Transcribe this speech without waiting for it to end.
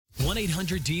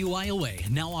1-800-DUIOA,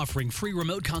 now offering free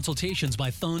remote consultations by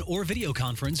phone or video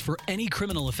conference for any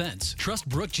criminal offense. Trust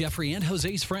Brooke, Jeffrey, and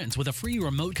Jose's friends with a free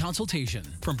remote consultation.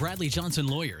 From Bradley Johnson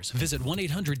Lawyers, visit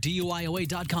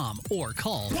 1-800-DUIOA.com or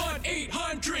call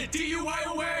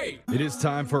 1-800-DUIOA. It is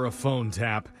time for a phone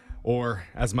tap, or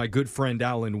as my good friend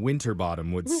Alan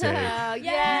Winterbottom would say,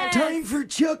 Yes. Time for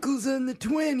Chuckles on the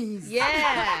 20s.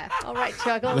 Yeah. All right,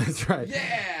 Chuckles. That's right.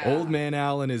 Yeah. Old man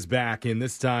Alan is back, and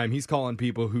this time he's calling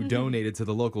people who donated to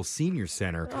the local senior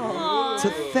center to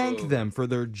thank them for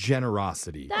their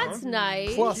generosity. That's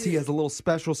nice. Plus, he has a little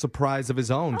special surprise of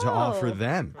his own to offer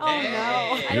them. Oh,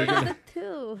 no. I got the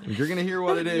two. You're going to hear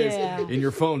what it is in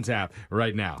your phone tap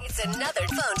right now. It's another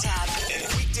phone tap.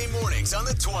 Weekday mornings on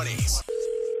the 20s.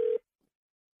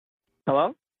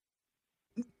 Hello?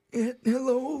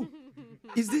 Hello?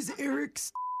 Is this Eric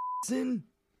Stenson?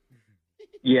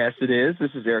 Yes, it is. This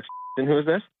is Eric. And who is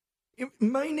this?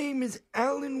 My name is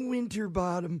Alan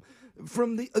Winterbottom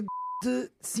from the Augusta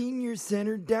Senior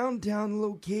Center downtown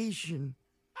location.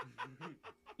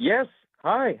 Yes.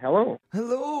 Hi. Hello.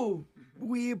 Hello.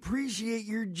 We appreciate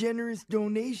your generous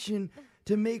donation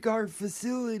to make our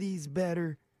facilities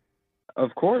better.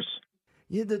 Of course.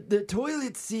 Yeah, the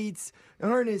toilet seats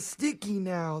aren't as sticky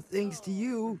now, thanks to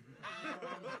you.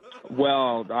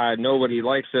 Well, nobody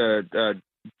likes that.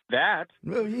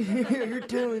 Well, you're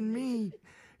telling me.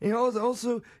 And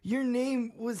also, your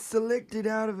name was selected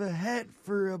out of a hat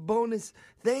for a bonus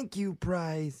thank you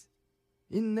prize.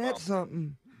 Isn't that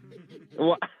something?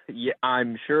 Well, yeah,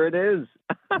 I'm sure it is.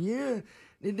 Yeah,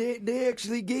 they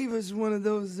actually gave us one of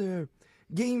those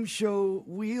game show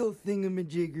wheel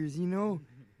thingamajiggers, you know?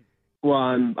 Well,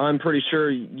 I'm pretty sure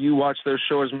you watch those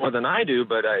shows more than I do,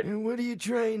 but And what are you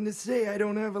trying to say? I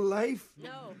don't have a life?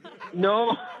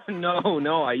 No.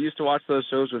 I used to watch those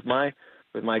shows with my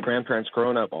grandparents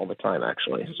growing up all the time,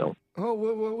 actually. So, Oh,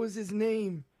 what was his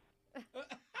name?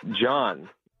 John.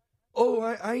 Oh,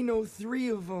 I know 3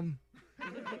 of them.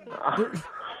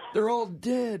 They're all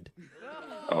dead.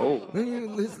 Oh.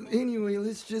 Anyway,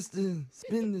 let's just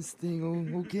spin this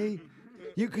thing, okay?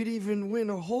 You could even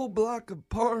win a whole block of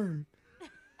parm.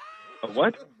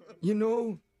 What? You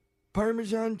know,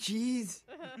 Parmesan cheese?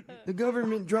 The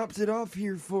government drops it off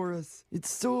here for us.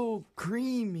 It's so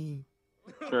creamy.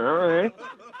 All right.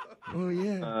 Oh,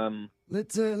 yeah.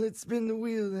 Let's spin the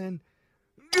wheel then.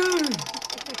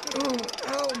 Oh,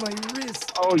 ow, my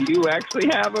wrist. Oh, you actually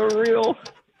have a real...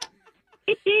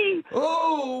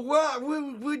 Oh, wow,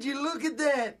 would you look at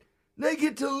that? I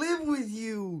get to live with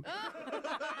you.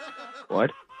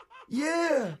 What?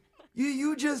 Yeah,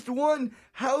 you just won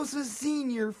House of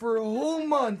Senior for a whole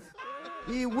month.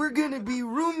 Yeah, we're gonna be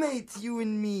roommates, you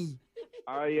and me.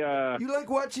 You like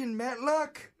watching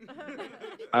Matlock?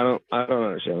 I don't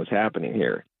understand what's happening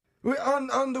here.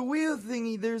 On the wheel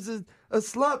thingy, there's a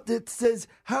slot that says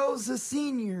House of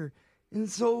Senior. And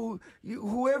so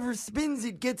whoever spins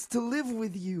it gets to live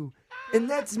with you. And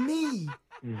that's me,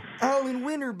 Alan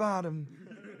Winterbottom.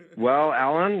 Well,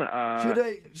 Alan,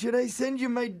 Should I send you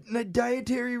my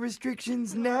dietary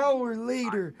restrictions now or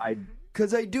later?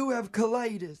 Because I do have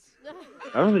colitis.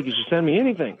 I don't think you should send me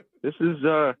anything. This is,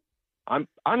 I'm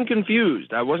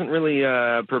confused. I wasn't really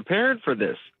prepared for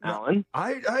this, Alan.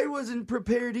 I wasn't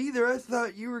prepared either. I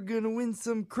thought you were going to win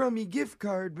some crummy gift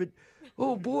card, but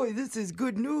oh boy, this is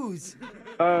good news.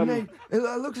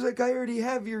 It looks like I already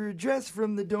have your address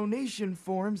from the donation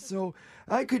form, so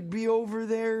I could be over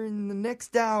there in the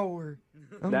next hour.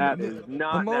 That is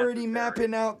not I'm already necessary.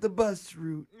 mapping out the bus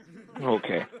route.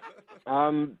 Okay.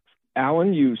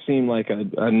 Alan, you seem like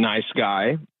a nice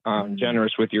guy,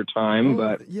 generous with your time,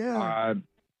 but yeah.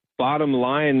 Bottom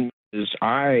line is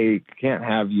I can't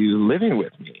have you living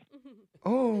with me.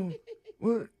 Oh,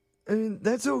 well, I mean,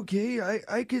 that's okay.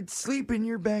 I could sleep in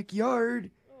your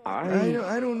backyard.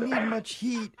 I don't need much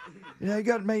heat. And I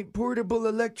got my portable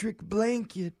electric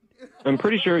blanket. I'm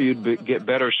pretty sure you'd get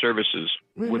better services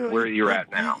with where you're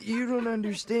at now. You don't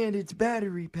understand. It's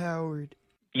battery powered.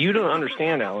 You don't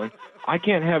understand, Alan. I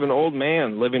can't have an old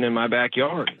man living in my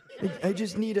backyard. I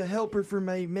just need a helper for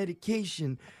my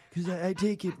medication because I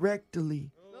take it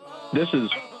rectally. This is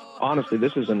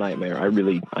a nightmare.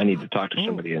 I need to talk to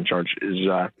somebody in charge.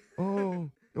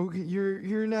 Oh, okay.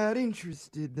 You're not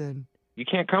interested then. You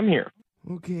can't come here.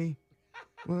 Okay.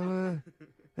 Well,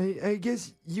 I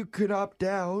guess you could opt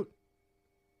out.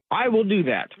 I will do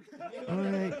that. All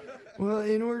right. Well,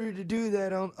 in order to do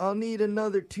that, I'll need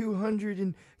another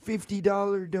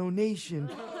 $250 donation.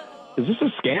 Is this a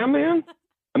scam, man?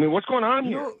 I mean, what's going on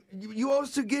here? No, you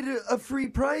also get a free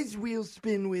prize wheel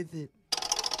spin with it.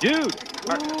 Dude,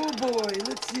 Oh boy,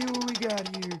 let's see what we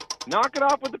got here. knock it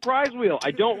off with the prize wheel.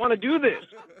 I don't want to do this.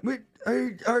 But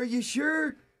are you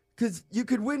sure? Because you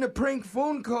could win a prank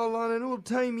phone call on an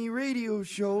old-timey radio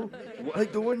show,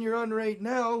 like the one you're on right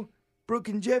now, Brooke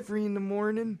and Jeffrey in the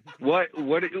morning. What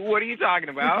are you talking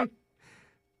about?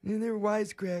 And they're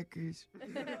wisecrackers.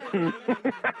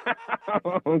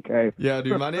 Okay. Yeah,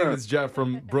 dude, my name is Jeff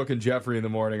from Brooke and Jeffrey in the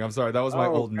morning. I'm sorry, that was my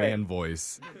Oh, old okay. man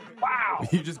voice. Wow.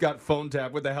 You just got phone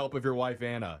tapped with the help of your wife,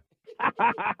 Anna.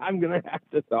 I'm going to have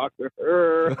to talk to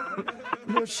her.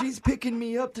 No, she's picking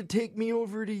me up to take me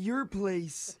over to your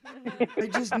place. I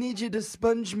just need you to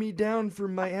sponge me down for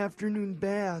my afternoon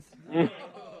bath.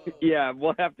 Yeah,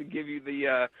 we'll have to give you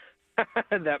the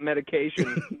that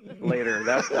medication later.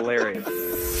 That's hilarious.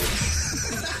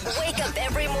 Wake up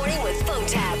every morning with phone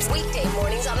taps. Weekday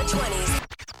mornings on the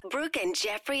 20s. Brooke and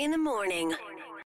Jeffrey in the morning.